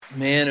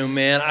Man, oh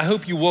man, I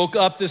hope you woke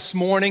up this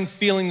morning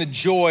feeling the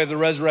joy of the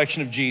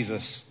resurrection of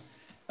Jesus.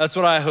 That's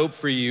what I hope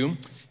for you.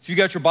 If you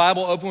got your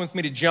Bible, open with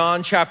me to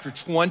John chapter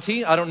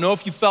 20. I don't know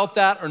if you felt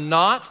that or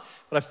not,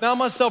 but I found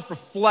myself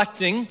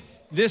reflecting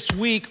this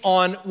week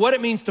on what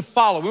it means to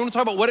follow. We want to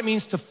talk about what it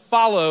means to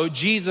follow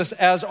Jesus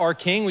as our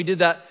King. We did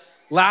that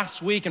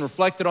last week and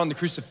reflected on the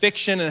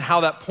crucifixion and how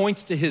that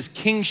points to his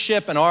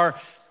kingship and our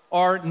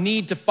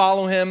need to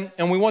follow him.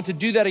 And we want to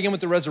do that again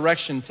with the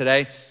resurrection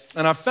today.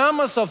 And I found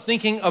myself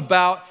thinking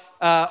about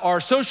our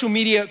social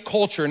media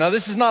culture. Now,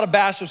 this is not a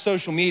bash of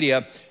social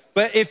media,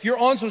 but if you're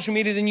on social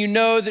media, then you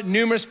know that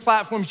numerous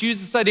platforms use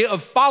this idea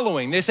of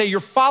following. They say you're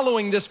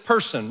following this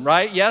person,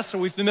 right? Yes, are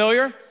we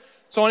familiar?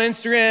 So on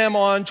Instagram,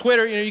 on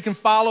Twitter, you can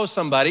follow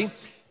somebody.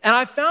 And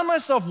I found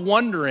myself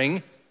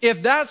wondering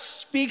if that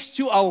speaks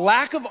to a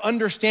lack of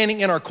understanding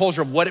in our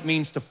culture of what it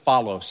means to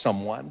follow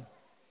someone.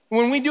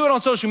 When we do it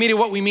on social media,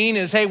 what we mean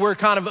is, hey, we're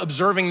kind of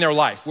observing their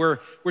life. We're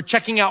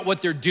checking out what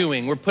they're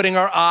doing. We're putting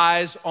our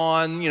eyes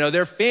on,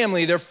 their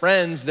family, their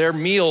friends, their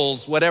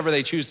meals, whatever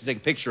they choose to take a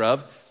picture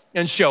of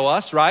and show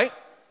us, right?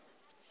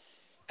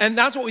 And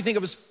that's what we think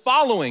of as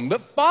following.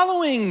 But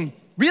following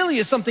really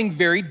is something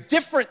very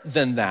different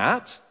than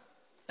that.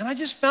 And I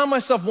just found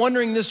myself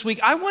wondering this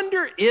week, I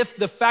wonder if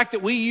the fact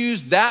that we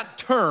use that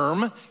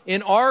term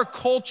in our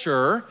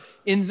culture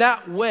in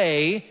that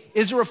way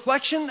is a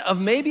reflection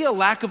of maybe a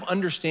lack of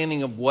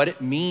understanding of what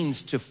it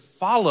means to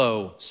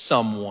follow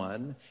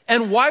someone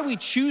and why we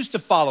choose to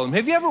follow them.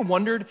 Have you ever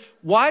wondered,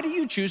 why do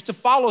you choose to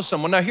follow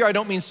someone? Now here, I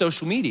don't mean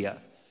social media.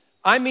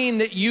 I mean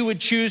that you would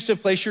choose to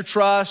place your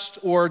trust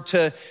or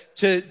to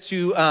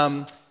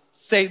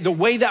say the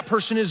way that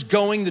person is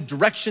going, the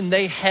direction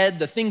they head,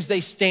 the things they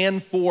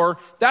stand for,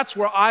 that's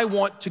where I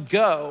want to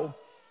go.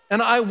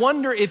 And I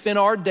wonder if in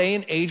our day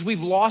and age,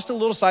 we've lost a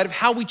little sight of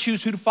how we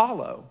choose who to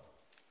follow.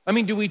 I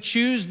mean, do we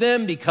choose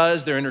them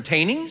because they're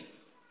entertaining?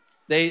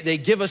 They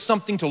give us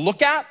something to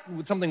look at,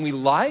 something we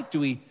like?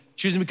 Do we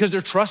choose them because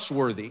they're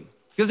trustworthy?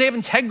 Because they have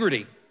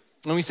integrity?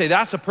 And we say,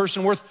 that's a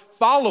person worth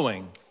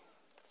following.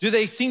 Do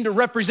they seem to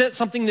represent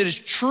something that is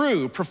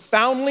true,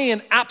 profoundly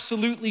and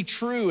absolutely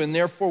true, and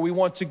therefore we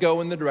want to go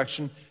in the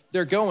direction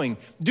they're going?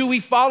 Do we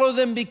follow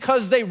them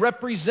because they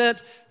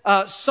represent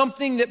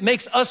something that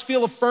makes us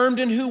feel affirmed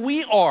in who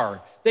we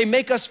are? They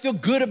make us feel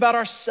good about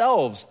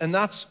ourselves, and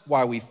that's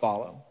why we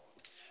follow.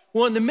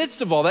 Well, in the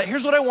midst of all that,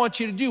 here's what I want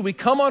you to do. We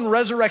come on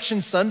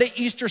Resurrection Sunday,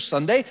 Easter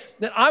Sunday,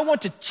 that I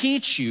want to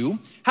teach you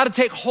how to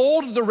take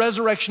hold of the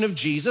resurrection of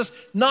Jesus,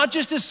 not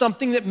just as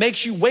something that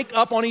makes you wake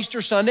up on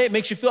Easter Sunday, it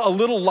makes you feel a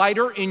little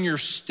lighter in your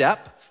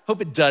step. Hope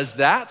it does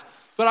that.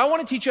 But I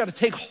want to teach you how to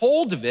take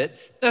hold of it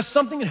as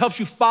something that helps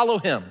you follow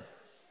him.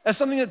 As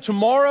something that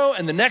tomorrow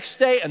and the next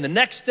day and the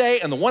next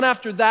day and the one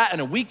after that and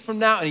a week from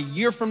now and a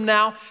year from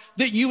now,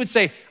 that you would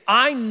say,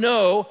 I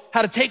know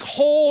how to take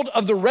hold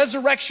of the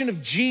resurrection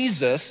of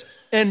Jesus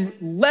and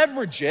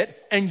leverage it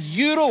and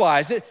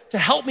utilize it to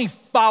help me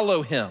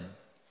follow him.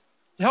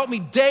 To help me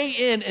day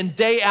in and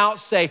day out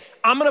say,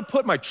 I'm gonna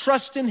put my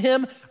trust in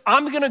him.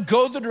 I'm gonna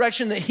go the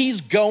direction that he's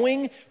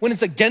going. When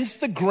it's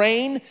against the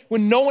grain,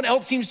 when no one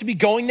else seems to be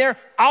going there,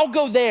 I'll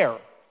go there.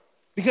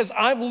 Because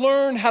I've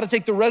learned how to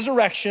take the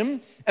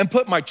resurrection and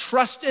put my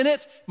trust in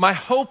it, my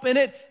hope in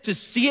it, to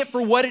see it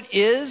for what it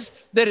is,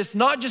 that it's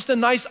not just a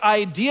nice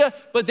idea,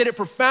 but that it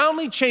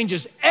profoundly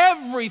changes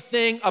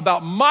everything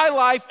about my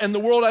life and the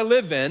world I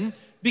live in,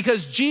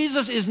 because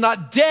Jesus is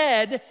not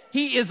dead,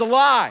 he is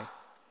alive.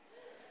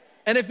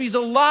 And if he's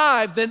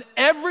alive, then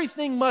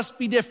everything must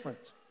be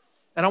different.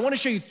 And I want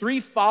to show you 3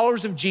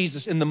 followers of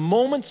Jesus in the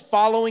moments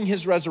following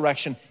his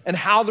resurrection and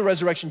how the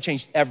resurrection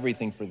changed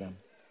everything for them.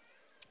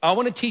 I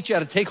want to teach you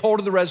how to take hold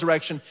of the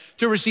resurrection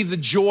to receive the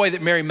joy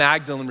that Mary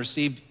Magdalene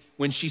received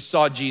when she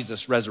saw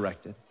Jesus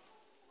resurrected.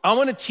 I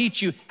want to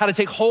teach you how to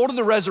take hold of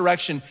the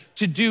resurrection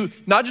to do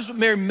not just what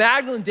Mary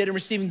Magdalene did in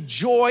receiving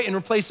joy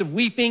in place of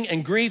weeping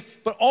and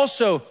grief, but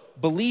also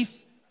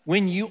belief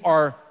when you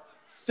are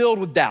filled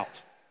with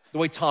doubt, the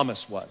way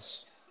Thomas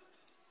was.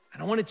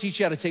 And I want to teach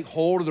you how to take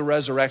hold of the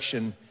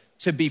resurrection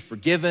to be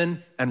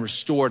forgiven and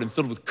restored and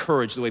filled with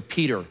courage the way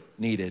Peter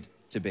needed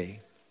to be.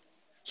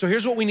 So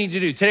here's what we need to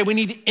do. Today, we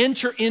need to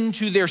enter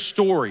into their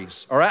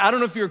stories, all right? I don't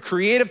know if you're a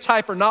creative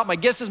type or not. My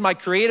guess is my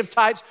creative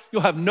types,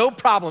 you'll have no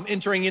problem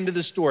entering into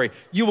the story.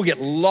 You will get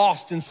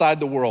lost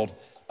inside the world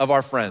of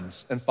our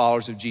friends and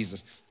followers of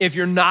Jesus. If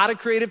you're not a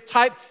creative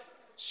type,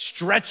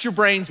 stretch your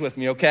brains with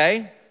me,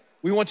 okay?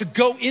 We want to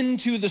go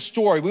into the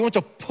story. We want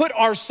to put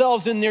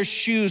ourselves in their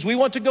shoes. We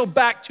want to go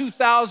back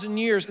 2,000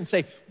 years and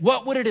say,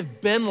 what would it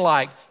have been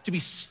like to be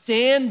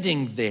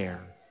standing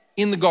there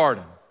in the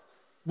garden?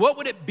 What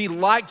would it be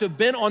like to have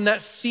been on that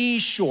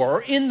seashore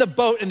or in the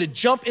boat and to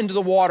jump into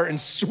the water and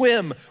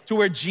swim to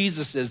where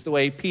Jesus is the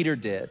way Peter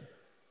did?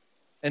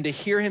 And to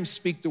hear him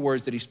speak the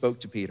words that he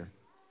spoke to Peter.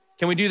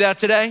 Can we do that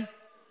today?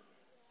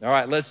 All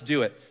right, let's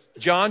do it.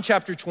 John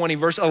chapter 20,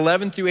 verse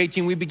 11 through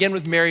 18, we begin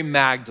with Mary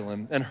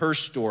Magdalene and her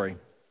story.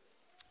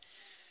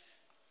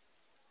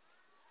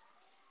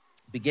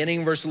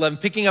 Beginning verse 11,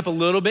 picking up a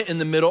little bit in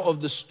the middle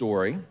of the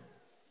story.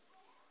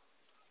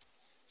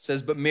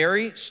 says, but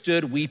Mary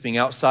stood weeping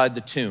outside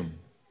the tomb.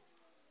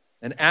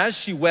 And as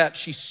she wept,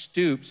 she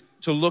stooped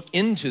to look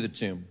into the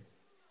tomb.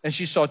 And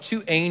she saw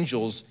two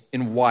angels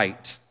in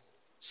white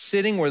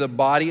sitting where the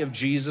body of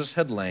Jesus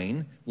had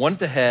lain, one at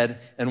the head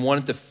and one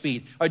at the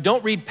feet. All right,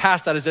 don't read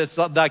past that as it's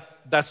like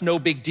that's no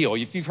big deal.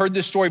 If you've heard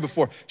this story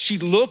before, she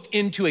looked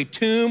into a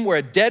tomb where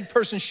a dead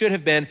person should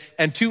have been,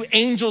 and two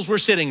angels were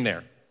sitting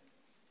there.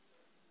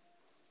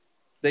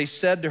 They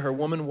said to her,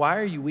 woman, why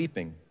are you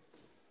weeping?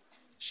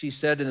 She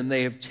said to them,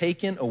 they have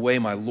taken away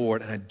my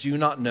Lord, and I do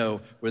not know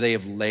where they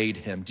have laid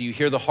him. Do you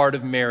hear the heart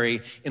of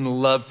Mary in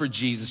love for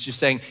Jesus? Just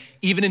saying,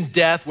 even in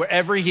death,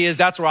 wherever he is,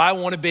 that's where I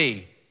want to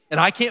be. And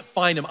I can't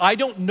find him. I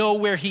don't know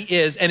where he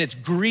is, and it's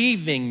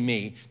grieving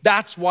me.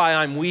 That's why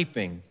I'm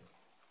weeping.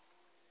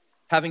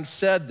 Having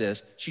said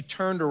this, she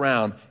turned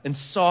around and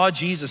saw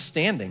Jesus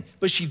standing,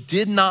 but she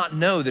did not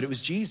know that it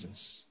was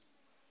Jesus.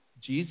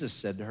 Jesus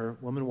said to her,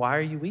 woman, why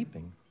are you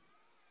weeping?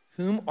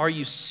 Whom are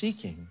you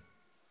seeking?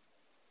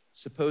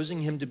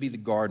 Supposing him to be the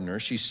gardener,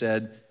 she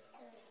said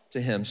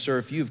to him, sir,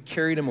 if you have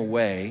carried him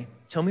away,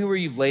 tell me where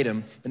you've laid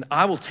him, and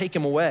I will take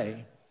him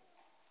away.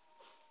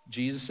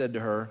 Jesus said to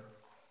her,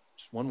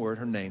 just one word,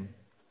 her name,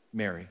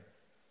 Mary.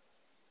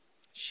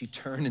 She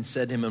turned and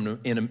said to him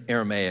in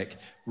Aramaic,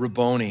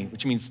 Rabboni,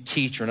 which means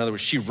teacher. In other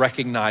words, she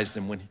recognized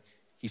him when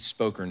he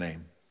spoke her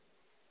name.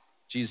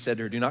 Jesus said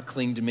to her, do not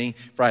cling to me,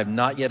 for I have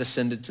not yet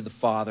ascended to the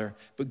Father,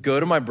 but go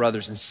to my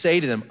brothers and say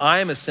to them,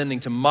 I am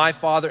ascending to my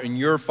Father and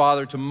your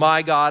Father, to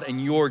my God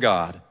and your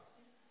God.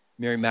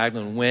 Mary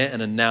Magdalene went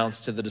and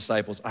announced to the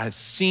disciples, I have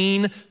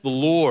seen the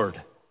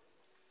Lord,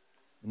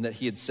 and that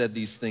he had said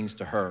these things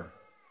to her.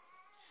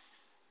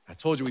 I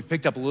told you we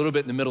picked up a little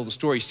bit in the middle of the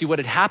story. See, what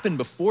had happened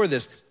before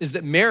this is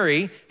that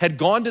Mary had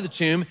gone to the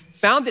tomb,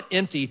 found it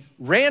empty,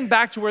 ran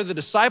back to where the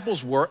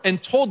disciples were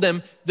and told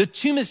them, the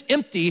tomb is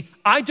empty.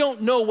 I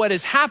don't know what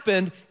has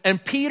happened.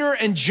 And Peter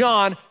and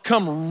John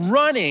come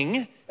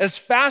running as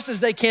fast as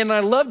they can. And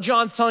I love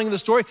John's telling the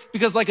story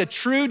because like a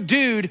true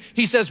dude,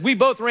 he says, we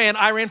both ran.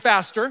 I ran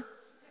faster.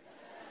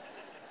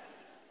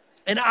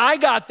 And I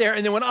got there,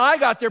 and then when I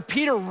got there,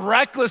 Peter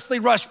recklessly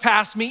rushed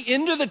past me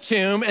into the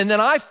tomb, and then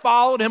I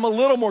followed him a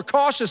little more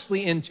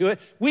cautiously into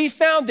it. We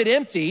found it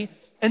empty,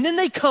 and then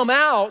they come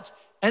out,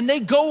 and they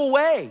go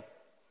away.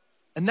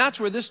 And that's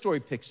where this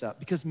story picks up,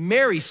 because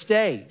Mary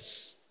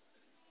stays.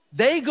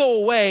 They go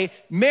away.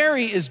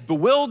 Mary is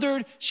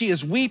bewildered. She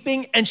is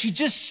weeping, and she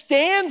just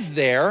stands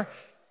there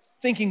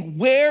thinking,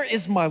 where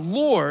is my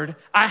Lord?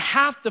 I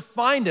have to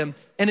find him.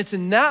 And it's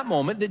in that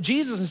moment that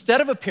Jesus,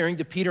 instead of appearing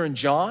to Peter and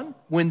John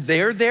when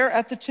they're there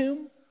at the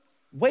tomb,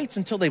 waits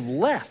until they've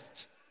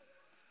left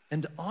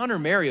and to honor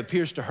Mary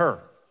appears to her.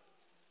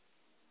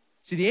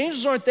 See, the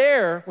angels aren't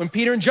there when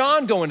Peter and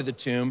John go into the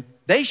tomb.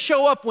 They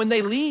show up when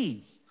they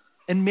leave.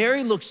 And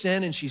Mary looks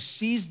in and she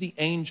sees the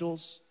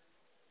angels.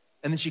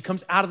 And then she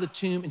comes out of the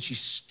tomb and she's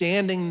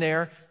standing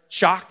there,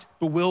 shocked,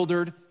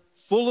 bewildered,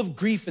 full of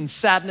grief and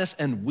sadness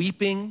and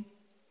weeping.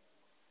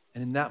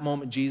 And in that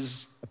moment,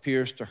 Jesus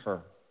appears to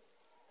her.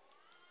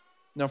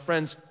 Now,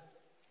 friends,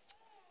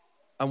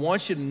 I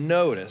want you to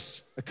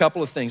notice a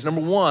couple of things. Number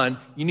one,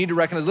 you need to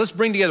recognize, let's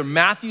bring together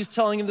Matthew's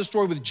telling of the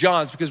story with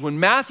John's, because when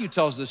Matthew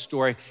tells this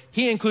story,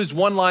 he includes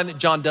one line that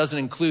John doesn't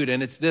include,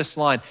 and it's this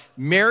line.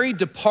 Mary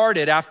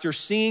departed after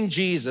seeing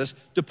Jesus,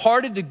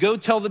 departed to go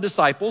tell the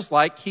disciples,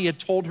 like he had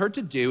told her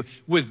to do,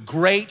 with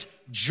great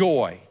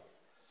joy.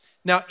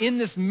 Now, in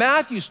this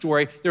Matthew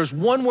story, there's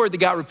one word that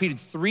got repeated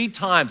 3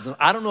 times, and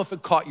I don't know if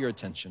it caught your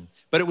attention,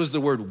 but it was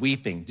the word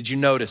weeping. Did you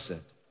notice it?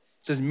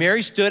 It says,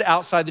 Mary stood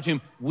outside the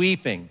tomb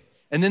weeping.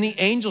 And then the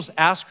angels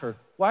ask her,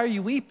 why are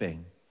you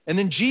weeping? And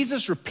then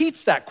Jesus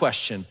repeats that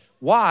question,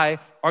 why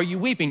are you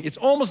weeping? It's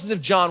almost as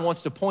if John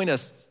wants to point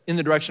us in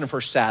the direction of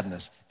her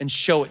sadness and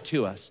show it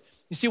to us.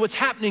 You see, what's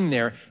happening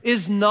there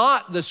is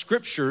not the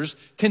scriptures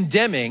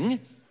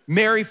condemning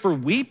Mary for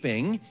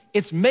weeping.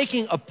 It's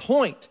making a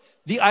point.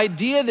 The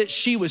idea that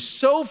she was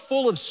so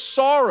full of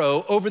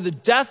sorrow over the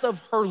death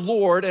of her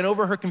Lord and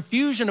over her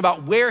confusion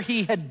about where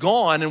he had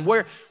gone and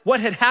what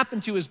had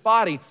happened to his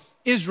body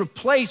is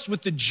replaced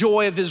with the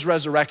joy of his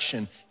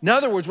resurrection. In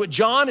other words, what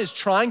John is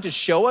trying to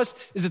show us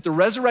is that the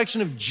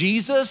resurrection of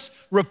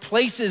Jesus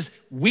replaces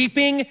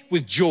weeping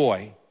with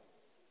joy.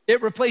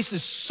 It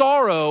replaces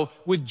sorrow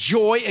with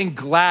joy and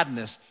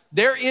gladness.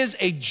 There is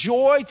a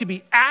joy to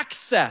be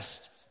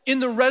accessed in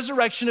the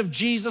resurrection of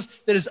Jesus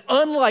that is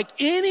unlike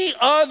any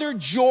other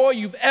joy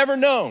you've ever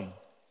known.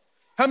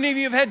 How many of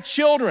you have had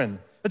children?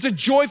 It's a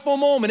joyful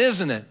moment,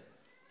 isn't it?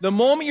 The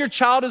moment your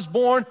child is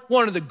born,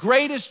 one of the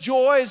greatest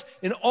joys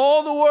in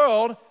all the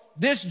world,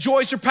 this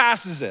joy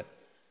surpasses it.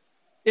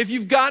 If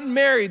you've gotten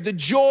married, the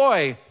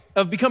joy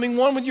of becoming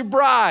one with your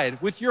bride,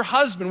 with your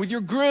husband, with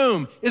your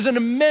groom is an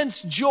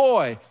immense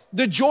joy.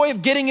 The joy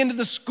of getting into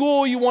the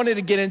school you wanted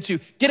to get into,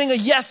 getting a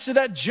yes to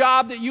that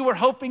job that you were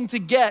hoping to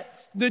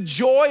get, the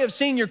joy of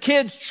seeing your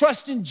kids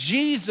trust in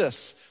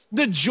Jesus,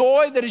 the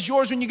joy that is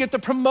yours when you get the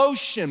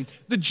promotion,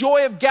 the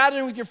joy of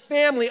gathering with your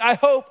family, I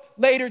hope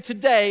later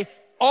today,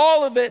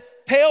 all of it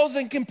pales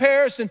in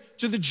comparison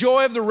to the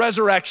joy of the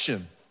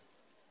resurrection.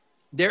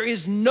 There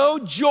is no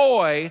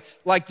joy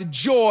like the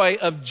joy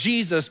of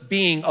Jesus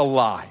being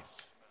alive.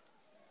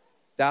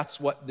 That's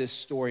what this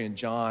story in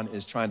John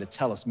is trying to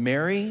tell us.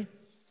 Mary,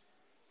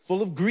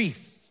 full of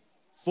grief,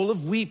 full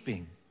of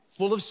weeping,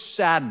 full of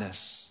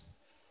sadness,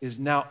 is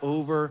now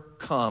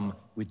overcome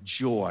with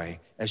joy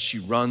as she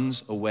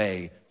runs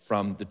away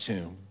from the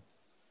tomb.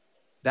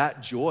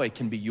 That joy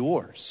can be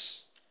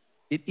yours.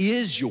 It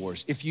is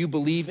yours if you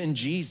believe in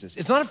Jesus.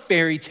 It's not a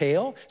fairy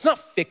tale. It's not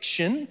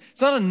fiction. It's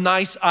not a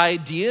nice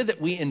idea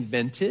that we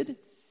invented.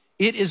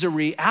 It is a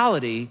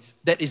reality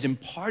that is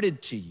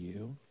imparted to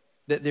you,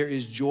 that there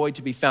is joy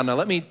to be found. Now,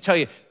 let me tell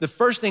you, the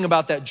first thing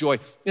about that joy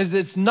is that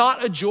it's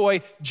not a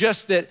joy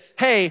just that,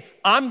 hey,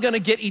 I'm gonna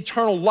get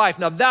eternal life.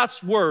 Now,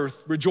 that's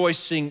worth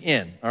rejoicing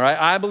in, all right?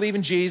 I believe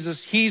in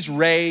Jesus. He's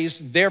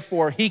raised,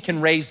 therefore, he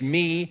can raise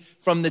me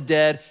from the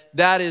dead.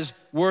 That is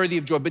worthy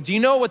of joy. But do you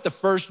know what the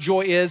first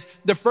joy is?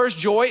 The first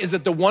joy is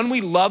that the one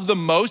we love the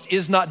most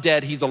is not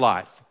dead, he's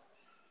alive.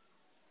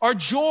 Our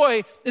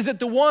joy is that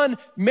the one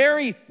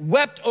Mary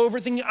wept over,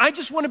 thinking, I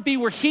just want to be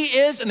where he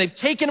is, and they've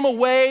taken him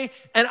away,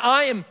 and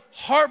I am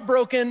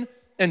heartbroken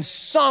and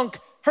sunk.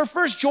 Her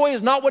first joy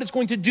is not what it's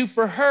going to do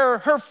for her.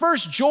 Her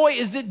first joy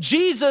is that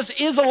Jesus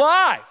is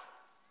alive,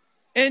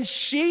 and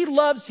she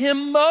loves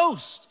him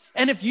most.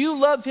 And if you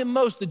love him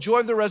most, the joy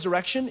of the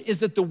resurrection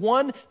is that the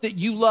one that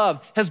you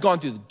love has gone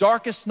through the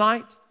darkest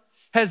night,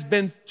 has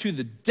been to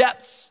the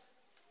depths,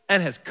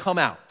 and has come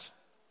out.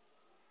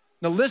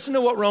 Now listen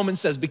to what Romans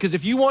says, because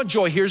if you want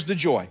joy, here's the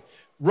joy.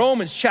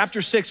 Romans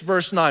chapter 6,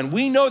 verse 9.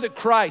 We know that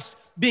Christ,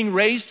 being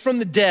raised from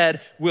the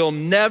dead, will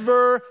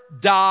never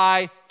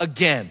die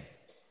again.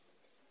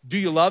 Do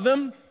you love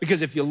him?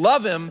 Because if you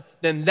love him,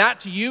 then that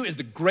to you is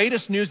the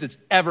greatest news that's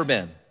ever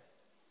been.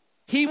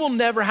 He will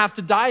never have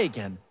to die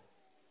again.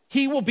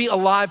 He will be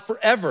alive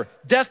forever.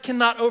 Death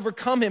cannot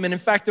overcome him. And in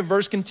fact, the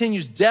verse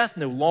continues, death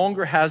no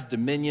longer has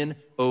dominion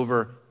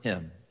over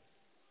him.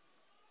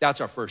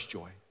 That's our first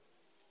joy.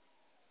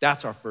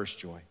 That's our first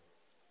joy.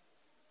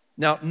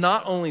 Now,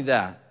 not only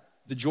that,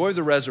 the joy of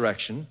the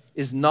resurrection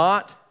is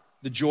not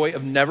the joy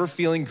of never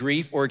feeling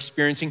grief or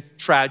experiencing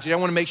tragedy. I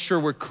want to make sure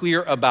we're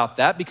clear about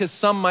that, because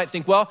some might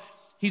think, well,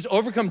 he's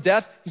overcome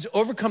death, he's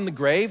overcome the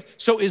grave,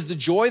 so is the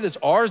joy that's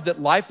ours that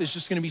life is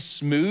just going to be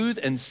smooth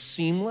and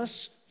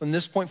seamless from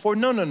this point forward?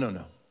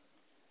 No.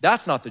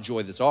 That's not the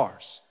joy that's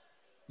ours.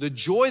 The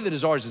joy that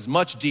is ours is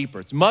much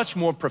deeper. It's much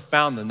more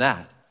profound than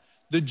that.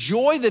 The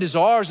joy that is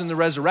ours in the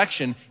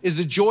resurrection is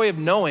the joy of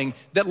knowing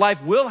that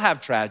life will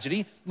have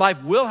tragedy,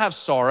 life will have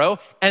sorrow,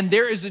 and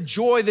there is a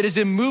joy that is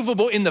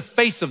immovable in the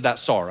face of that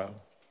sorrow.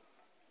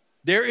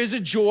 There is a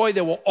joy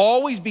that will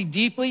always be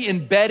deeply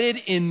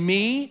embedded in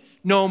me,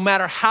 no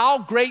matter how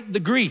great the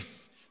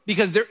grief,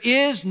 because there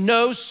is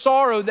no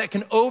sorrow that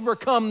can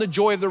overcome the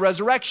joy of the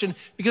resurrection,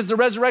 because the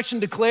resurrection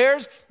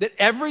declares that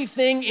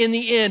everything in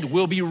the end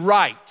will be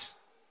right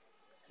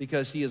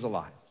because he is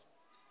alive.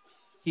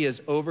 He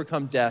has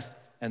overcome death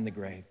and the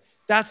grave.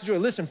 That's the joy.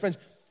 Listen, friends,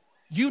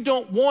 you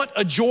don't want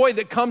a joy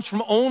that comes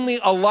from only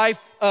a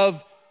life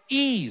of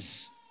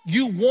ease.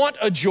 You want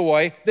a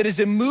joy that is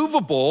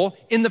immovable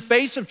in the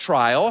face of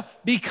trial,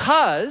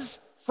 because,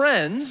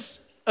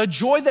 friends, a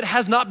joy that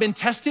has not been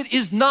tested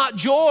is not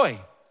joy,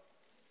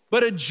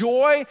 but a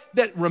joy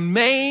that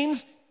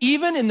remains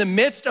even in the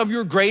midst of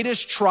your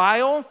greatest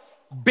trial,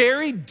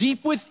 buried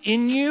deep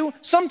within you,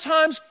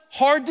 sometimes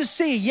hard to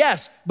see,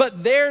 yes,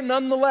 but there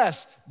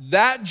nonetheless.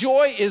 That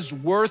joy is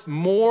worth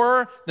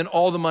more than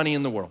all the money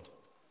in the world.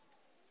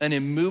 An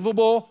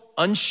immovable,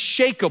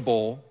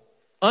 unshakable,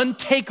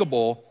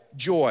 untakeable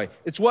joy.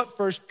 It's what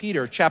 1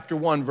 Peter chapter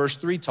 1, verse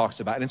 3 talks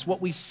about, and it's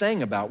what we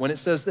sang about when it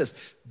says this: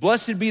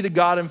 Blessed be the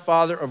God and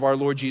Father of our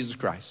Lord Jesus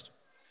Christ.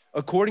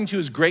 According to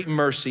his great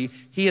mercy,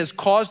 he has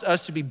caused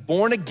us to be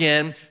born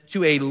again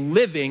to a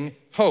living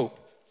hope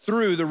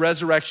through the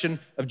resurrection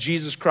of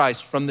Jesus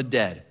Christ from the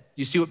dead.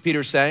 You see what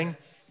Peter's saying?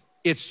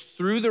 It's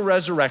through the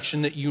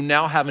resurrection that you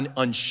now have an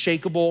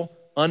unshakable,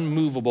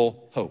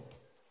 unmovable hope.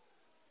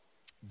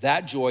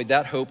 That joy,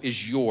 that hope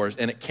is yours,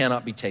 and it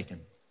cannot be taken.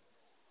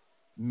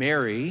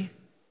 Mary,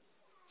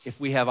 if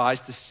we have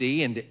eyes to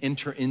see and to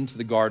enter into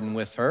the garden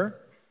with her,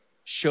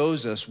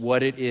 shows us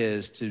what it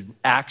is to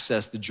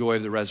access the joy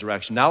of the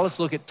resurrection. Now let's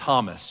look at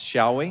Thomas,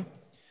 shall we?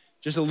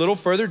 Just a little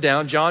further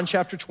down, John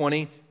chapter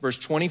 20, verse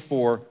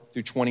 24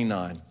 through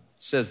 29,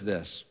 says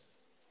this.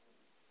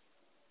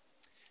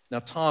 Now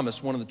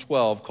Thomas, one of the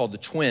 12, called the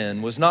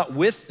twin, was not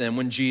with them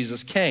when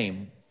Jesus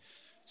came.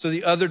 So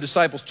the other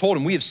disciples told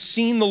him, we have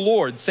seen the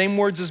Lord. Same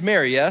words as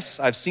Mary, yes,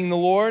 I've seen the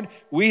Lord.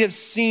 We have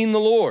seen the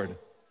Lord.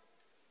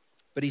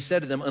 But he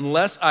said to them,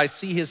 unless I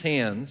see his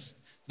hands,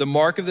 the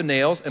mark of the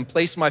nails, and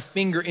place my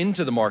finger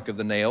into the mark of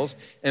the nails,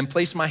 and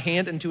place my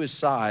hand into his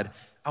side,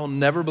 I will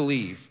never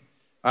believe.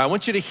 I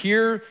want you to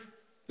hear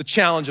the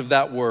challenge of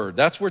that word.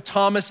 That's where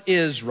Thomas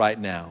is right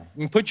now.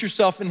 You can put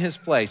yourself in his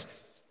place.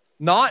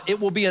 Not, it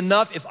will be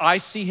enough if I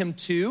see him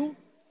too.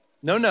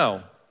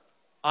 No.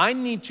 I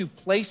need to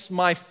place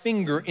my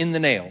finger in the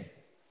nail.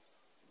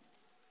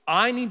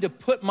 I need to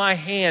put my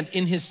hand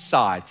in his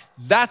side.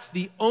 That's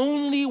the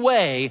only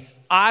way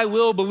I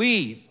will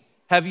believe.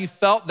 Have you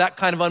felt that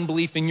kind of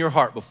unbelief in your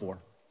heart before?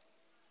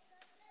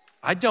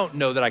 I don't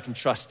know that I can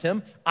trust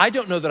him. I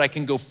don't know that I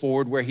can go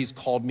forward where he's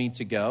called me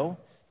to go.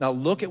 Now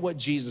look at what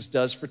Jesus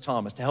does for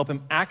Thomas to help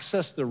him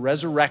access the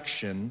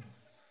resurrection,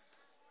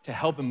 to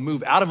help him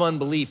move out of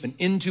unbelief and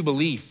into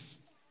belief.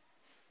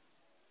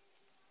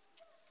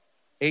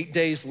 8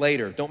 days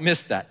later, don't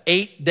miss that,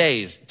 8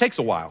 days, it takes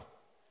a while.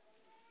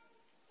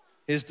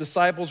 His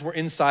disciples were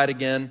inside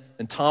again,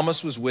 and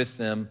Thomas was with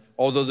them.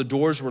 Although the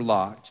doors were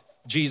locked,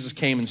 Jesus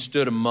came and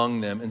stood among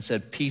them and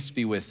said, "Peace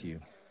be with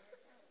you."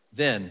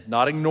 Then,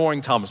 not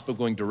ignoring Thomas, but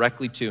going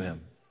directly to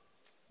him,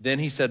 then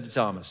he said to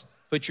Thomas,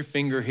 "Put your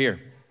finger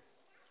here,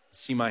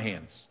 see my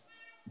hands.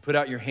 Put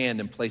out your hand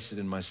and place it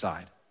in my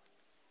side.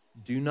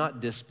 Do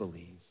not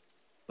disbelieve,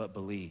 but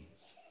believe."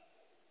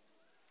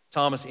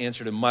 Thomas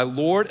answered him, "My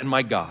Lord and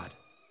my God."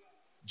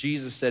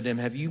 Jesus said to him,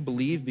 "Have you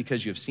believed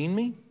because you have seen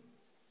me?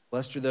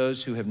 Blessed are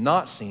those who have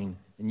not seen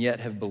and yet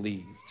have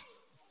believed."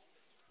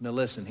 Now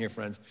listen here,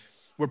 friends.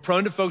 We're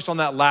prone to focus on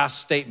that last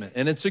statement,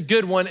 and it's a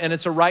good one, and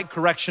it's a right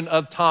correction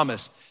of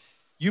Thomas.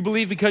 You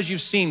believe because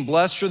you've seen.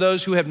 Blessed are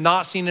those who have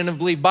not seen and have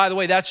believed. By the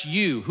way, that's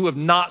you who have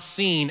not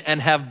seen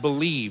and have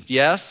believed,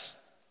 yes?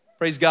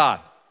 Praise God.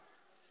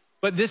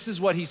 But this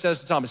is what he says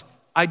to Thomas.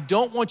 I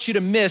don't want you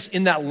to miss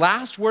in that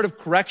last word of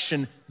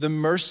correction the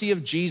mercy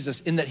of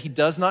Jesus in that he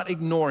does not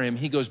ignore him.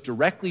 He goes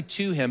directly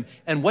to him,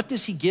 and what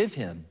does he give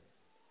him?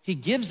 He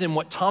gives him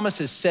what Thomas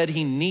has said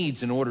he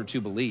needs in order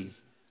to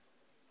believe.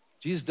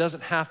 Jesus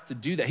doesn't have to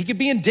do that. He could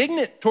be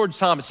indignant towards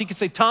Thomas. He could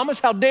say, "Thomas,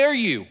 how dare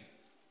you?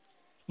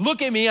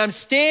 Look at me, I'm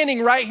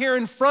standing right here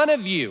in front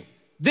of you.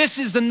 This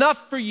is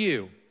enough for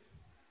you.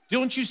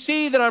 Don't you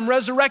see that I'm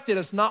resurrected?"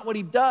 That's not what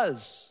he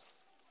does.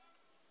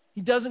 He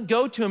doesn't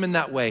go to him in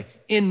that way.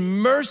 In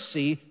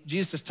mercy,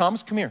 Jesus says,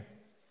 "Thomas, come here.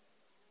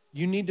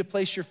 You need to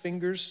place your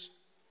fingers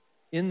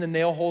in the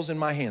nail holes in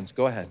my hands.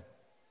 Go ahead.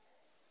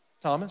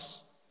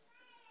 Thomas,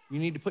 you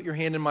need to put your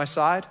hand in my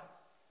side.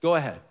 Go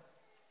ahead.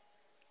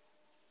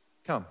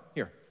 Come,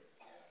 here."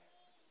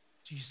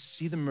 Do you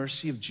see the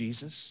mercy of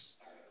Jesus?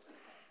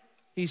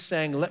 He's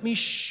saying, let me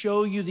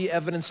show you the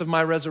evidence of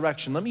my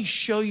resurrection. Let me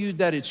show you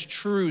that it's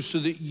true so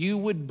that you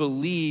would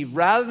believe.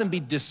 Rather than be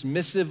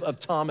dismissive of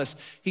Thomas,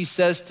 he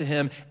says to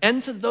him,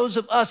 and to those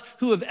of us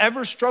who have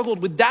ever struggled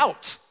with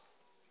doubt,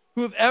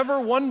 who have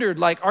ever wondered,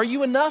 like, are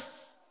you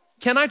enough?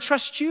 Can I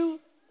trust you?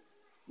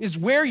 Is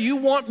where you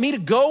want me to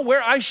go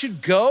where I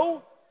should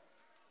go?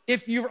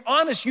 If you're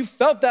honest, you've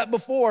felt that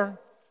before.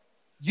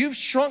 You've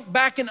shrunk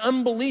back in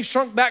unbelief,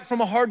 shrunk back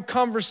from a hard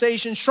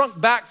conversation, shrunk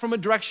back from a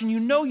direction you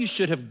know you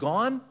should have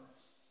gone.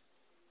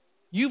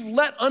 You've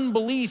let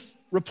unbelief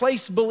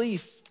replace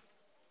belief.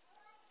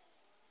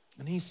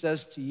 And he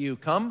says to you,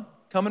 come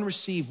and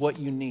receive what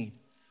you need.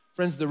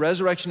 Friends, the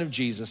resurrection of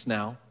Jesus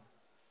now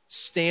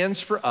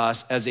stands for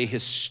us as a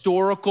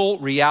historical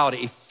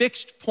reality, a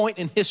fixed point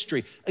in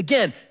history.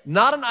 Again,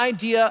 not an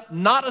idea,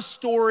 not a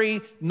story,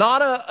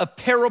 not a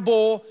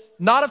parable,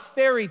 not a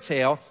fairy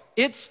tale.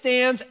 It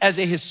stands as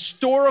a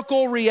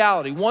historical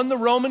reality, one the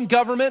Roman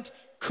government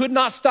could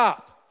not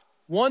stop,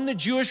 one the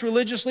Jewish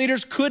religious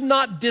leaders could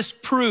not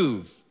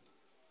disprove,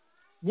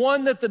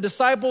 one that the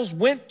disciples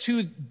went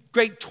to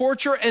great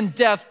torture and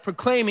death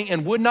proclaiming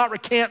and would not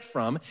recant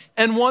from,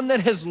 and one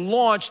that has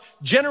launched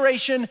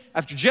generation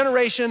after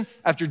generation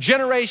after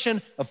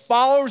generation of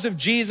followers of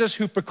Jesus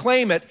who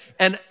proclaim it,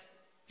 and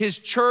his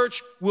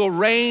church will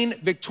reign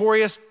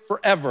victorious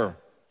forever.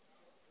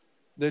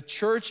 The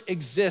church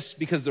exists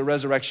because the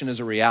resurrection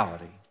is a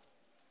reality.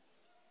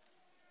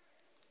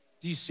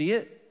 Do you see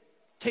it?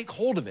 Take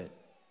hold of it.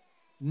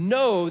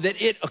 Know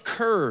that it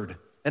occurred.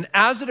 And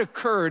as it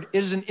occurred, it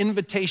is an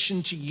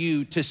invitation to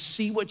you to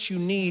see what you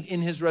need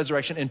in his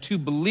resurrection and to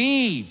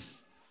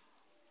believe,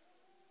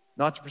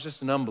 not to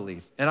persist in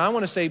unbelief. And I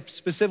want to say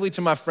specifically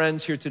to my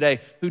friends here today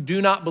who do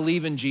not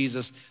believe in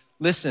Jesus,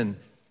 listen,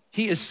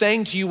 he is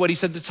saying to you what he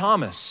said to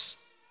Thomas.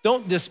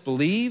 Don't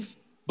disbelieve,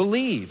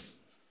 believe.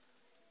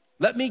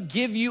 Let me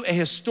give you a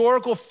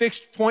historical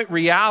fixed point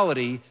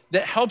reality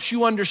that helps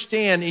you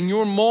understand in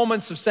your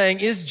moments of saying,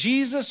 is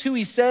Jesus who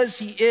he says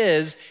he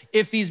is?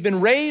 If he's been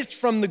raised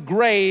from the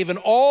grave and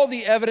all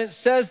the evidence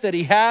says that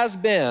he has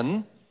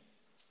been,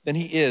 then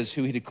he is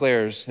who he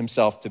declares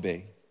himself to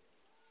be.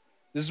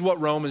 This is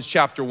what Romans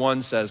chapter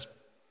 1 says.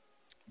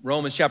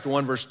 Romans chapter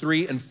 1, verse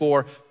 3 and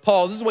 4.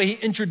 Paul, this is the way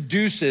he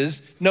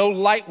introduces, no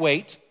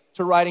lightweight,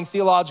 to writing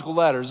theological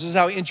letters. This is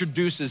how he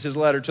introduces his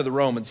letter to the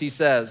Romans. He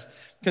says,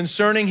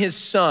 concerning his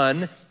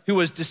son, who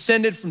was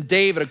descended from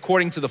David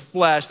according to the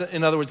flesh.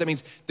 In other words, that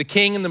means the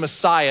king and the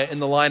Messiah in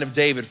the line of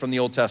David from the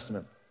Old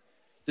Testament.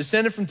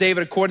 Descended from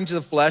David according to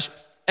the flesh,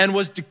 and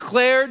was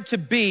declared to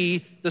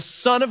be the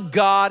Son of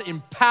God in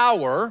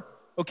power.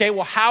 Okay,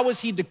 well, how was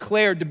he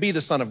declared to be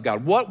the Son of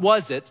God? What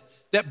was it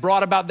that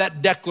brought about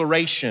that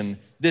declaration?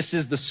 This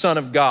is the Son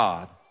of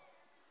God.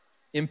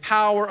 In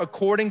power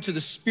according to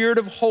the Spirit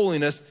of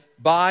holiness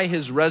by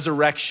his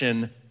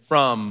resurrection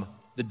from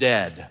the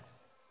dead.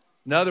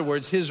 In other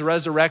words, his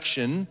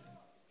resurrection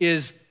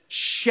is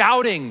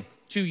shouting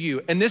to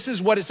you. And this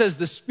is what it says,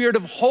 the Spirit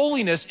of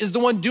holiness is the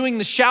one doing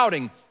the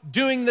shouting,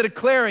 doing the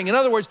declaring. In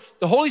other words,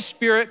 the Holy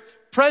Spirit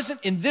present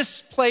in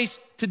this place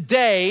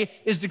today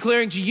is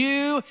declaring to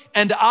you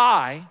and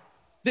I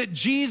that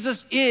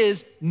Jesus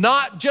is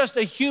not just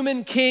a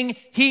human king,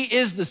 he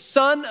is the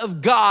Son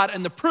of God,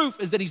 and the proof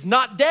is that he's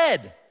not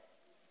dead.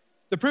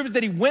 The proof is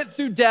that he went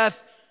through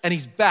death and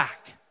he's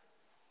back.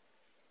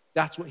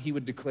 That's what he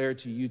would declare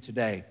to you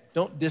today.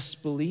 Don't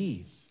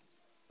disbelieve,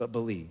 but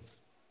believe.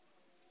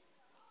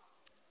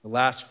 The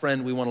last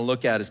friend we want to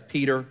look at is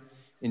Peter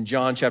in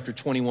John chapter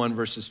 21,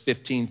 verses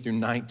 15 through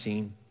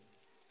 19.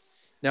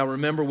 Now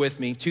remember with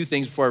me two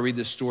things before I read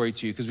this story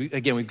to you, because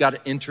we've got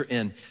to enter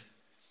in.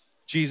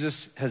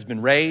 Jesus has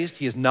been raised.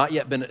 He has not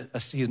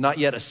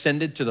yet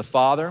ascended to the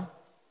Father.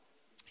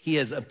 He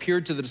has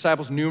appeared to the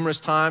disciples numerous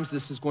times.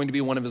 This is going to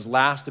be one of his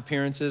last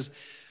appearances.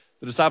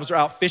 The disciples are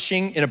out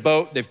fishing in a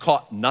boat. They've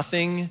caught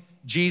nothing.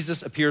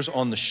 Jesus appears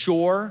on the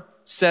shore,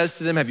 says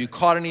to them, have you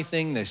caught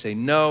anything? They say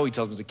no. He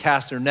tells them to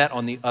cast their net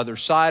on the other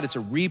side. It's a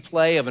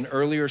replay of an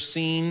earlier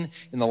scene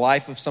in the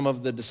life of some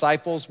of the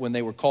disciples when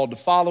they were called to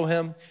follow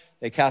him.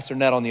 They cast their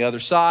net on the other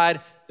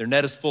side. Their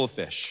net is full of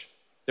fish.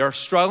 They're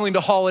struggling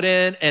to haul it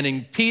in, and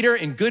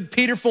in good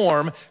Peter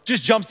form,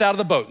 just jumps out of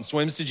the boat and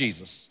swims to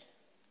Jesus.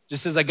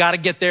 Just says, I gotta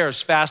get there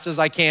as fast as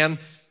I can.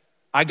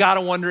 I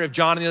gotta wonder if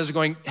John and the others are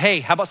going, hey,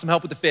 how about some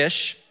help with the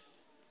fish?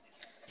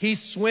 He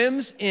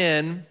swims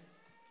in,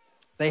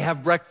 they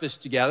have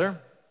breakfast together,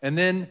 and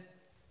then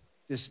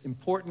this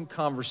important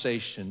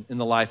conversation in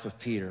the life of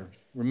Peter.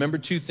 Remember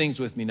two things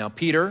with me now.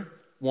 Peter,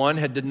 one,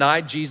 had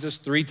denied Jesus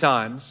 3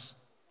 times.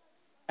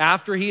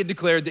 After he had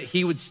declared that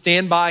he would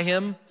stand by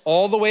him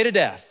all the way to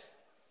death,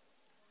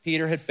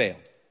 Peter had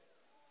failed.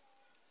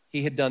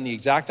 He had done the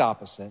exact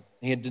opposite.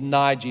 He had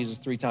denied Jesus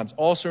 3 times.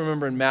 Also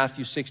remember in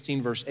Matthew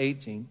 16, verse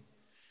 18,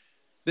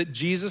 that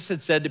Jesus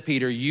had said to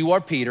Peter, you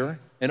are Peter,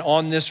 and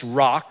on this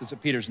rock, that's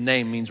what Peter's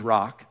name means,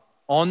 rock,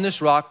 on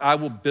this rock I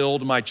will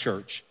build my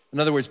church. In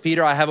other words,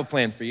 Peter, I have a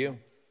plan for you.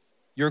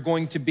 You're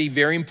going to be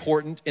very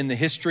important in the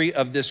history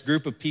of this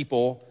group of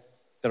people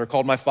that are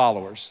called my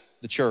followers,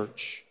 the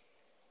church.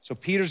 So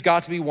Peter's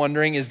got to be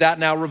wondering, is that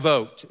now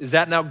revoked? Is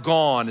that now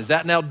gone? Is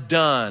that now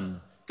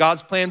done?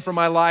 God's plan for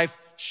my life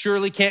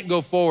surely can't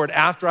go forward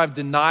after I've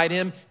denied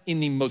him in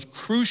the most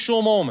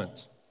crucial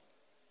moment.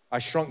 I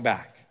shrunk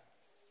back.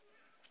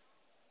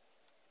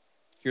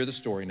 Hear the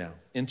story now.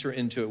 Enter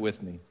into it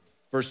with me.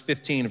 Verse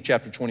 15 of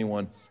chapter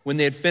 21. When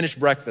they had finished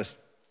breakfast,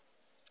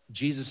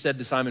 Jesus said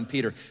to Simon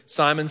Peter,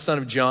 Simon, son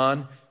of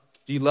John,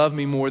 do you love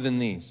me more than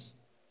these?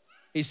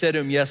 He said to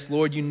him, yes,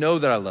 Lord, you know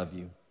that I love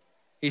you.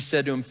 He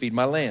said to him, feed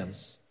my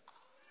lambs.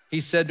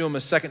 He said to him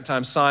a second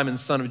time, Simon,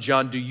 son of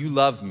John, do you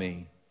love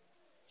me?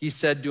 He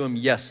said to him,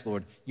 yes,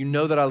 Lord, you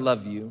know that I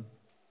love you.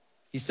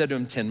 He said to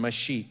him, tend my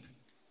sheep.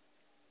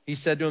 He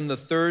said to him the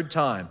third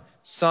time,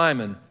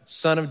 Simon,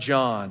 son of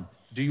John,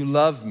 do you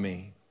love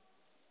me?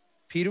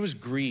 Peter was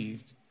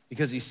grieved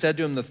because he said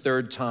to him the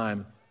third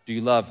time, do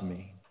you love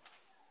me?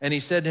 And he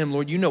said to him,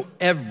 Lord, you know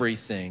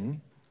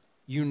everything.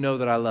 You know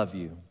that I love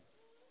you.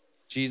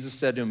 Jesus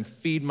said to him,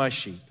 feed my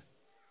sheep.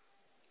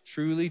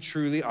 Truly,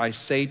 truly, I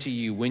say to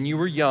you, when you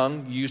were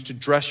young, you used to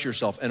dress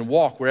yourself and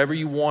walk wherever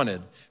you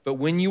wanted. But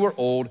when you are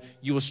old,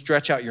 you will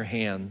stretch out your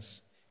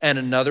hands, and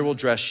another will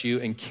dress you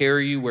and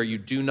carry you where you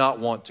do not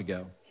want to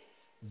go.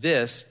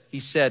 This, he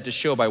said, to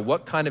show by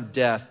what kind of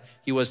death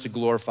he was to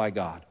glorify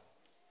God.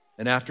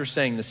 And after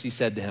saying this, he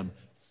said to him,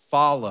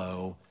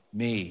 follow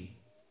me.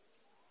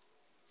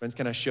 Friends,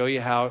 can I show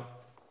you how to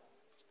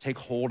take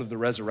hold of the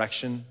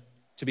resurrection?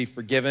 To be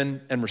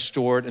forgiven and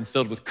restored and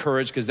filled with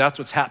courage, because that's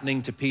what's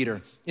happening to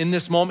Peter. In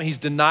this moment, he's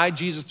denied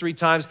Jesus 3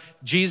 times.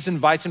 Jesus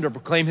invites him to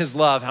proclaim his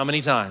love. How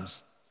many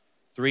times?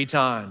 3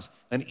 times.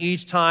 And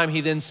each time he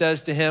then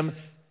says to him,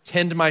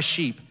 tend my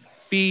sheep,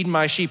 feed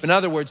my sheep. In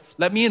other words,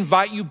 let me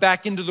invite you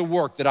back into the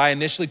work that I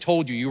initially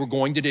told you were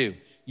going to do.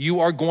 You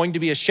are going to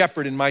be a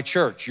shepherd in my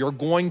church. You're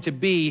going to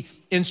be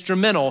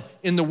instrumental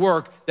in the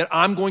work that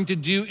I'm going to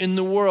do in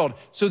the world.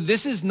 So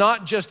this is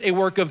not just a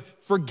work of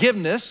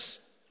forgiveness,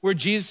 where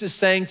Jesus is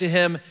saying to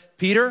him,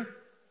 Peter,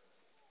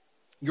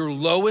 your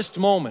lowest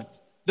moment,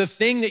 the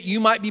thing that you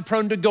might be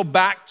prone to go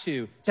back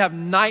to have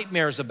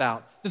nightmares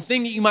about, the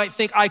thing that you might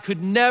think, I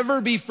could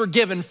never be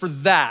forgiven for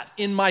that.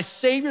 In my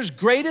Savior's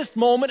greatest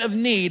moment of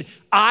need,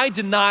 I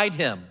denied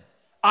him.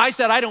 I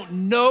said, I don't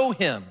know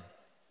him.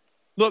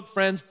 Look,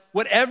 friends,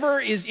 whatever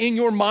is in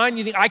your mind,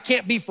 you think, I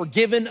can't be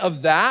forgiven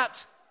of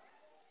that.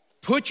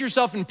 Put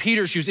yourself in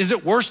Peter's shoes. Is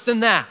it worse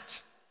than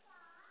that?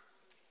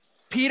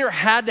 Peter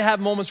had to have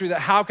moments where he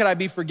thought, how could I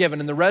be forgiven?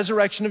 And the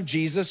resurrection of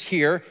Jesus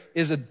here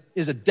is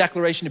a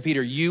declaration to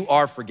Peter, you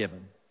are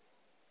forgiven.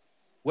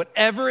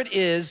 Whatever it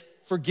is,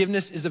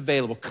 forgiveness is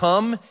available.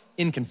 Come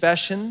in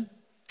confession,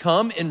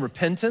 come in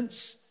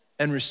repentance,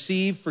 and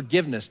receive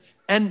forgiveness.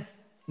 And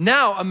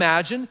now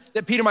imagine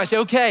that Peter might say,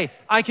 okay,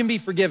 I can be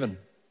forgiven.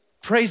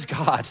 Praise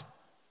God.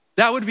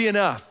 That would be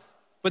enough.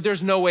 But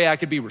there's no way I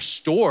could be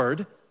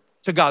restored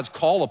to God's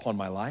call upon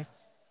my life.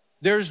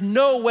 There's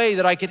no way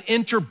that I could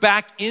enter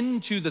back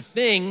into the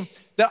thing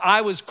that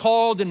I was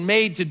called and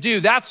made to do,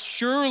 that's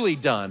surely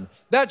done.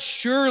 That's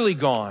surely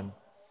gone.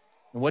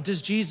 And what does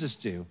Jesus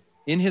do?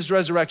 In his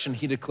resurrection,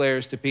 he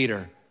declares to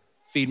Peter,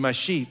 feed my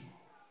sheep,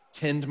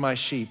 tend my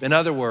sheep. In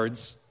other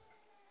words,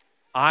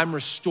 I'm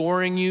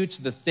restoring you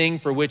to the thing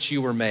for which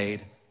you were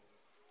made.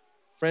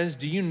 Friends,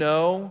 do you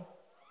know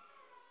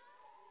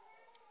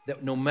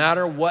that no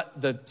matter what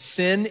the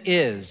sin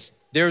is,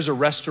 there's a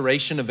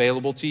restoration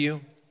available to you?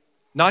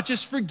 Not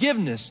just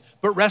forgiveness,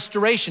 but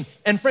restoration.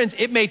 And friends,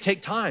 it may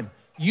take time.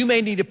 You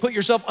may need to put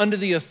yourself under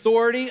the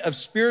authority of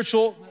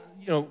spiritual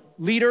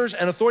leaders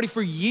and authority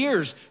for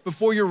years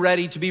before you're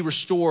ready to be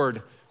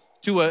restored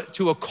to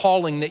a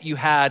calling that you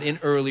had in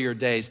earlier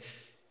days.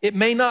 It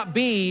may not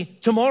be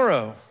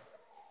tomorrow,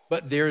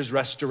 but there is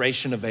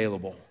restoration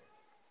available.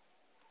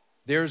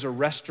 There's a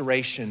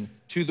restoration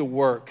to the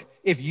work.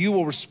 If you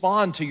will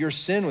respond to your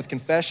sin with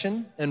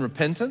confession and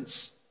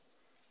repentance,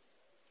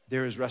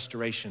 there is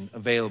restoration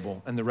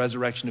available, and the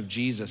resurrection of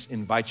Jesus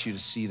invites you to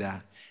see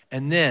that.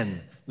 And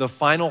then the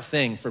final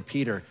thing for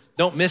Peter,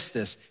 don't miss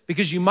this,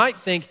 because you might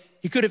think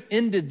he could have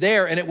ended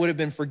there and it would have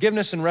been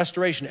forgiveness and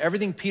restoration,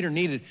 everything Peter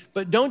needed.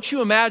 But don't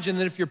you imagine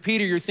that if you're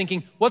Peter, you're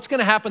thinking, what's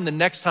gonna happen the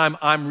next time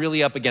I'm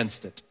really up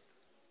against it?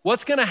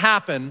 What's gonna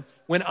happen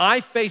when I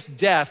face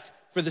death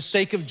for the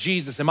sake of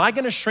Jesus? Am I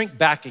gonna shrink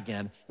back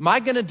again? Am I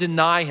gonna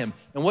deny him?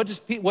 And what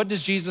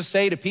does Jesus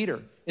say to Peter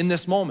in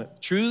this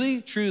moment?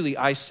 Truly, truly,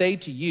 I say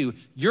to you,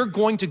 you're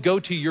going to go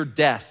to your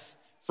death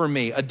for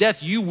me, a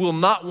death you will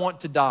not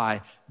want to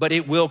die, but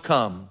it will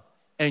come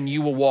and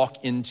you will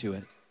walk into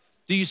it.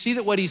 Do you see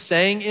that what he's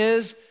saying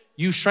is,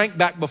 you shrank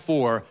back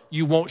before,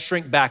 you won't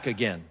shrink back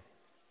again.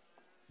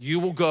 You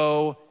will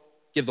go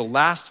give the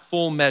last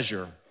full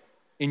measure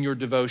in your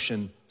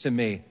devotion to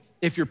me.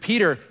 If you're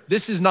Peter,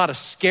 this is not a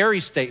scary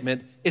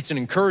statement, it's an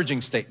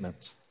encouraging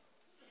statement.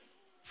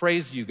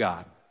 Praise you,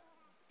 God,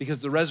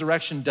 because the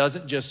resurrection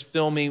doesn't just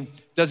fill me,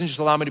 doesn't just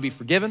allow me to be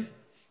forgiven.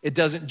 It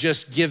doesn't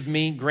just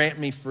grant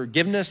me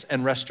forgiveness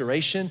and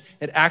restoration.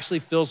 It actually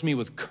fills me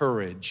with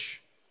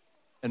courage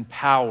and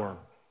power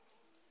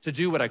to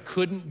do what I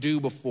couldn't do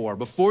before.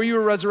 Before you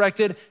were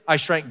resurrected, I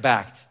shrank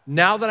back.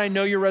 Now that I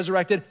know you're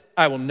resurrected,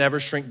 I will never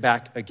shrink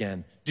back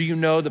again. Do you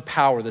know the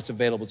power that's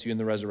available to you in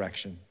the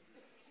resurrection?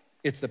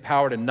 It's the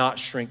power to not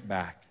shrink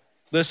back.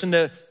 Listen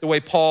to the way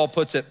Paul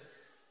puts it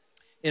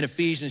in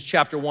Ephesians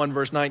chapter 1,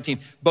 verse 19.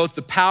 Both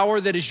the power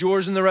that is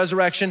yours in the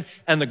resurrection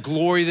and the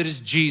glory that is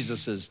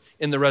Jesus's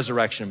in the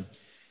resurrection.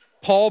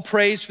 Paul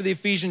prays for the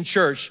Ephesian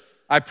church.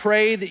 I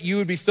pray that you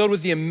would be filled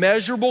with the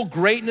immeasurable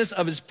greatness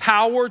of his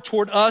power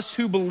toward us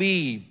who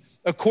believe,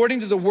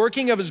 according to the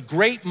working of his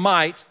great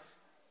might.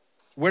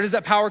 Where does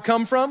that power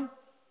come from?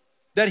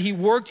 That he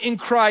worked in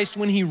Christ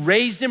when he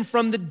raised him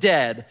from the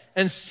dead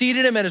and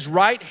seated him at his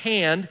right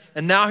hand.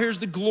 And now here's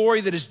the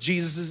glory that is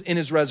Jesus's in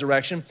his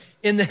resurrection,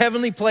 in the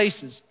heavenly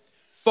places,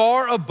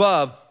 far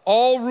above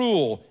all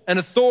rule and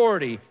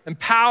authority and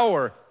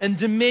power and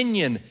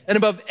dominion, and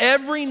above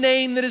every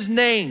name that is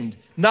named,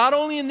 not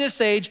only in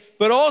this age,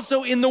 but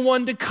also in the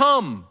one to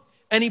come.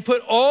 And he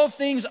put all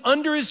things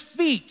under his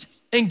feet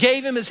and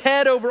gave him his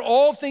head over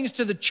all things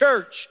to the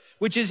church,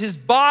 which is his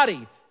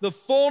body, the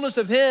fullness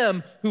of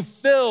him who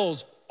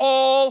fills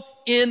all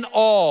in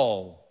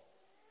all.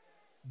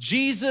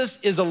 Jesus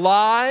is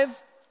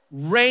alive,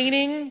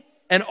 reigning,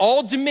 and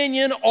all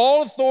dominion,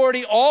 all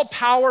authority, all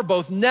power,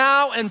 both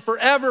now and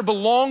forever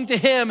belong to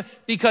him,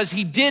 because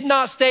he did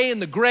not stay in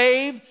the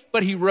grave,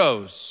 but he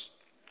rose.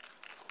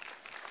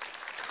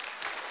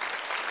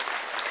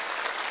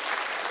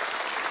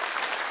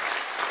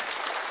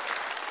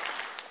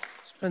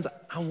 Friends,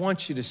 I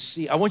want you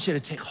to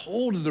take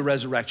hold of the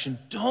resurrection.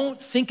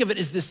 Don't think of it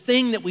as this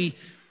thing that we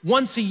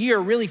once a year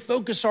really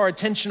focus our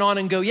attention on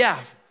and go, yeah,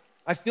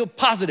 I feel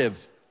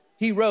positive.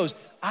 He rose.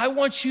 I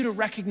want you to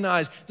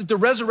recognize that the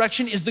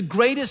resurrection is the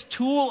greatest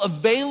tool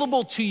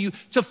available to you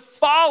to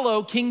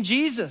follow King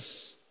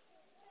Jesus.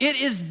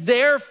 It is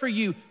there for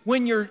you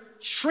when you're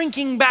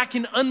shrinking back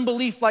in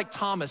unbelief like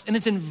Thomas, and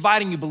it's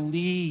inviting you,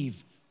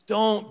 believe.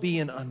 Don't be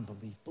in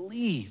unbelief,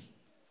 believe.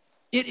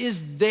 It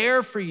is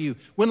there for you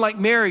when, like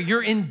Mary,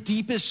 you're in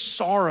deepest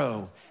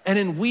sorrow and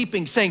in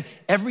weeping, saying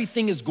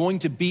everything is going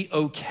to be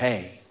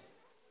okay.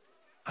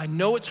 I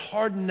know it's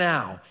hard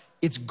now.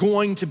 It's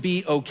going to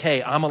be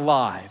okay. I'm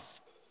alive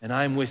and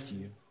I'm with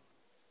you.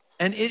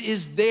 And it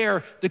is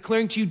there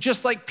declaring to you,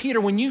 just like Peter,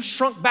 when you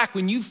shrunk back,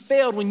 when you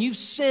failed, when you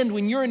sinned,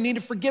 when you're in need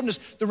of forgiveness,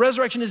 the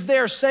resurrection is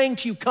there saying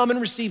to you, come and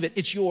receive it.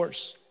 It's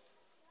yours.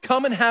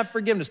 Come and have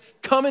forgiveness.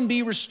 Come and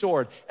be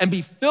restored and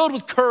be filled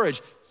with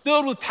courage,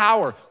 filled with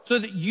power, so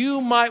that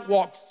you might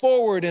walk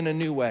forward in a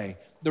new way.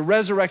 The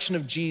resurrection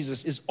of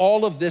Jesus is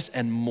all of this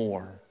and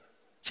more.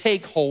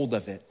 Take hold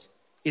of it.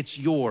 It's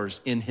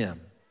yours in him.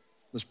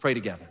 Let's pray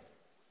together.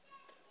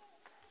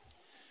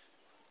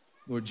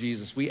 Lord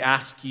Jesus, we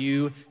ask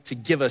you to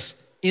give us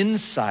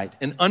insight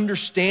and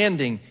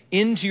understanding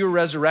into your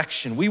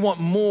resurrection. We want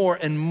more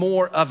and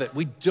more of it.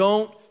 We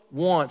don't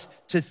want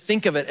to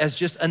think of it as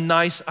just a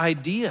nice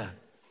idea.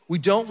 We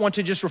don't want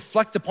to just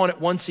reflect upon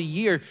it once a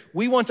year.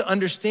 We want to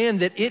understand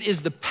that it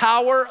is the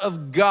power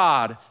of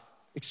God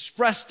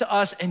expressed to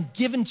us and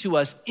given to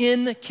us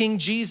in King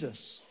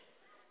Jesus.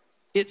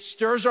 It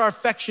stirs our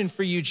affection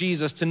for you,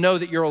 Jesus, to know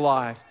that you're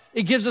alive.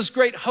 It gives us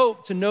great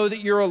hope to know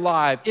that you're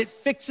alive. It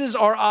fixes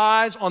our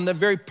eyes on the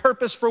very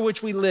purpose for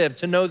which we live,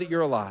 to know that you're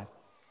alive.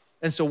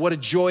 And so what a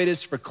joy it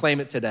is to proclaim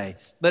it today.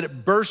 Let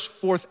it burst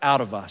forth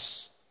out of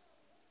us.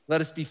 Let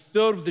us be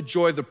filled with the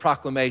joy of the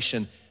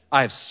proclamation,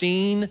 I have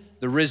seen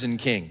the risen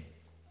King.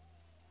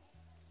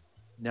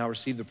 Now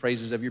receive the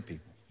praises of your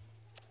people.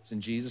 It's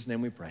in Jesus'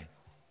 name we pray.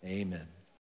 Amen.